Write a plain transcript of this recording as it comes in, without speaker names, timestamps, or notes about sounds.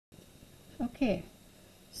Okay,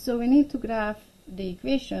 so we need to graph the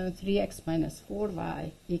equation 3x minus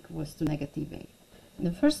 4y equals to negative 8.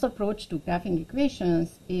 The first approach to graphing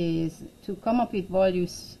equations is to come up with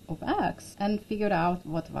values of x and figure out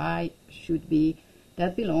what y should be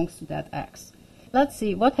that belongs to that x. Let's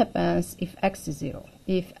see what happens if x is 0.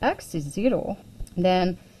 If x is 0,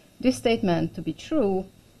 then this statement to be true,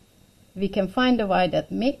 we can find the y that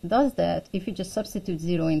does that if we just substitute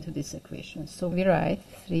 0 into this equation. So we write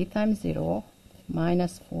 3 times 0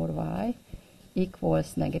 minus 4y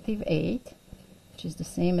equals negative 8, which is the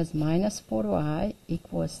same as minus 4y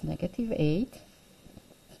equals negative 8.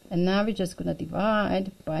 And now we're just going to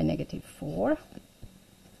divide by negative 4.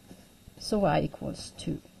 So y equals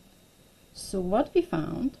 2. So what we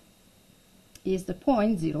found is the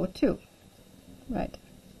point 0, 2. Right.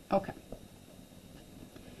 Okay.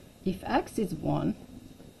 If x is 1,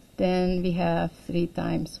 then we have 3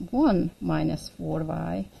 times 1 minus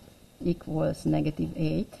 4y equals negative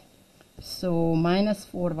 8. So minus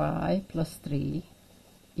 4y plus 3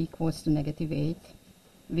 equals to negative 8.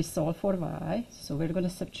 We solve for y, so we're going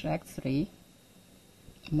to subtract 3.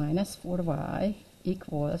 Minus 4y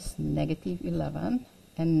equals negative 11.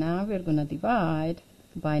 And now we're going to divide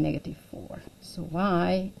by negative 4. So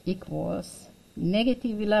y equals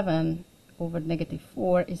negative 11 over negative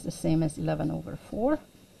 4 is the same as 11 over 4,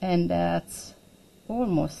 and that's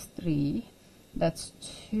almost 3. That's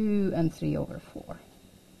 2 and 3 over 4.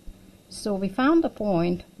 So we found the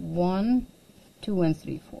point 1, 2 and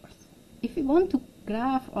 3/4. If we want to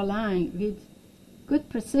graph a line with good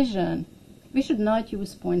precision, we should not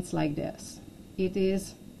use points like this. It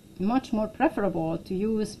is much more preferable to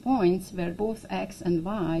use points where both x and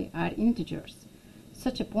y are integers.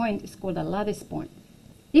 Such a point is called a lattice point.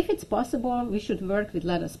 If it's possible, we should work with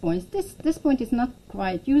lattice points. This point is not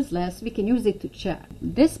quite useless. We can use it to check.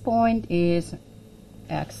 This point is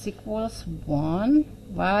x equals 1,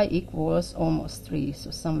 y equals almost 3,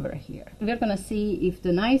 so somewhere here. We're going to see if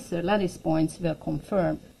the nicer lattice points will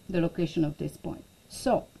confirm the location of this point.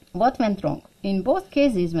 So, what went wrong? In both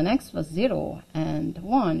cases, when x was 0 and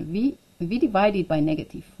 1, we divided by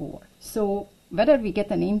negative 4. So, whether we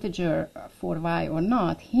get an integer for y or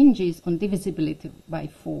not hinges on divisibility by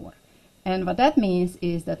 4. And what that means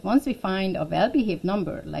is that once we find a well-behaved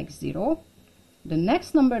number like 0, the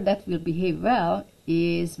next number that will behave well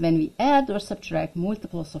is when we add or subtract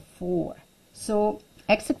multiples of 4. So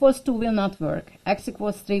x equals 2 will not work, x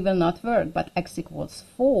equals 3 will not work, but x equals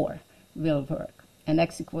 4 will work, and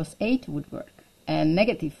x equals 8 would work, and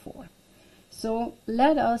negative 4. So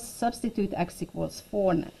let us substitute x equals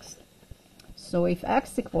 4 next. So if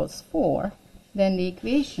x equals 4, then the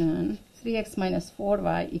equation 3x minus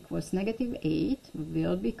 4y equals negative 8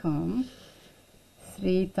 will become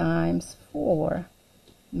 3 times 4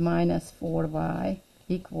 minus 4y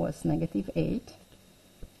equals negative 8,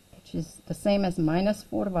 which is the same as minus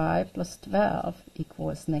 4y plus 12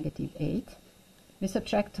 equals negative 8. We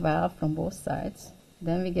subtract 12 from both sides.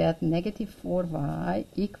 Then we get negative 4y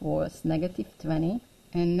equals negative 20.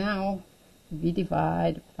 And now we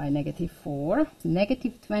divide by negative 4.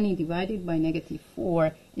 Negative 20 divided by negative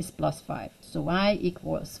 4 is plus 5. So y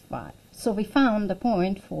equals 5. So we found the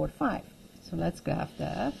point 4, 5. So let's graph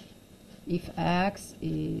that. If x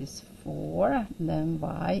is 4, then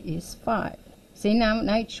y is 5. See, now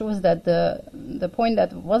it shows that the point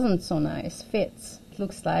that wasn't so nice fits. It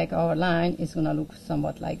looks like our line is going to look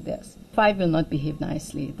somewhat like this. 5 will not behave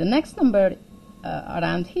nicely. The next number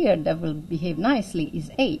around here that will behave nicely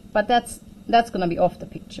is 8, but that's going to be off the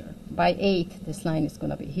picture. By 8, this line is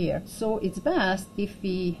going to be here. So it's best if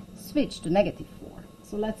we switch to negative 4.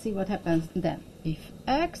 So let's see what happens then. If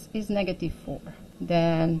x is negative 4,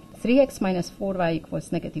 then 3x minus 4y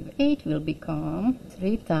equals negative 8 will become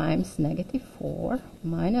 3 times negative 4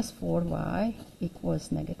 minus 4y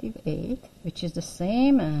equals negative 8, which is the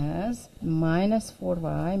same as minus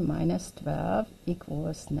 4y minus 12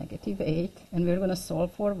 equals negative 8. And we're going to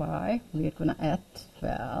solve for y. We're going to add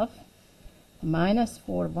 12. Minus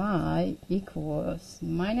 4y equals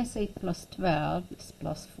minus 8 plus 12 is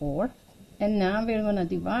plus 4. And now we're going to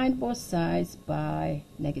divide both sides by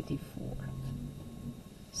negative 4.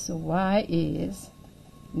 So y is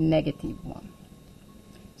negative 1.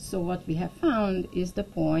 So what we have found is the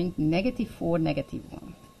point negative 4, negative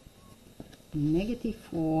 1. Negative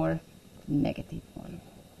 4, negative 1.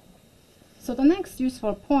 So the next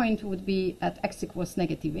useful point would be at x equals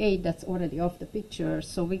negative 8. That's already off the picture.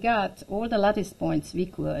 So we got all the lattice points we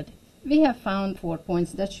could. We have found 4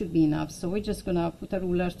 points. That should be enough. So we're just going to put a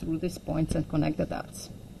ruler through these points and connect the dots.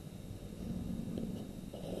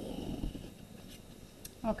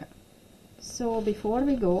 Okay. So before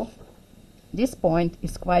we go, this point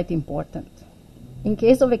is quite important. In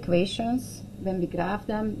case of equations, when we graph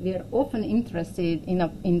them, we are often interested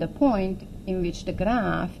in the point in which the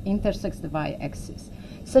graph intersects the y-axis.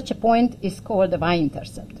 Such a point is called the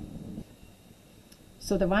y-intercept.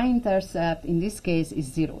 So the y-intercept in this case is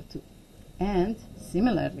 0, 2. And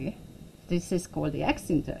similarly, this is called the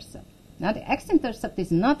x-intercept. Now the x-intercept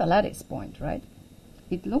is not a lattice point, right?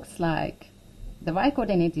 It looks like the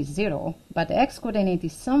y-coordinate is 0, but the x-coordinate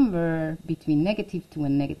is somewhere between -2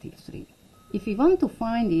 and -3. If we want to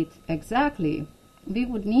find it exactly, we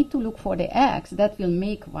would need to look for the x that will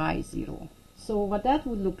make y 0. So what that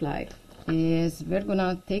would look like is we're going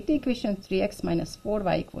to take the equation 3x minus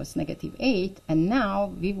 4y equals -8, and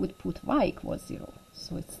now we would put y equals 0.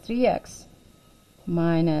 So it's 3x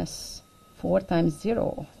minus 4 times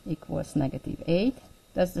 0 equals -8.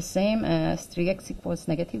 That's the same as 3x equals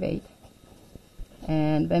 -8.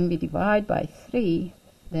 And when we divide by 3,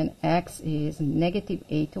 then x is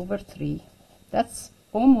 -8 over 3. That's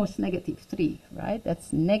almost -3, right?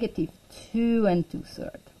 That's -2 and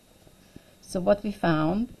 2/3. So what we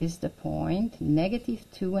found is the point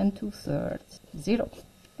 -2 and 2/3, 0.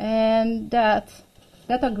 And that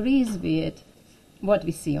agrees with what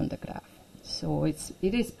we see on the graph. So it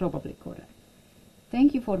is probably correct.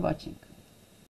 Thank you for watching.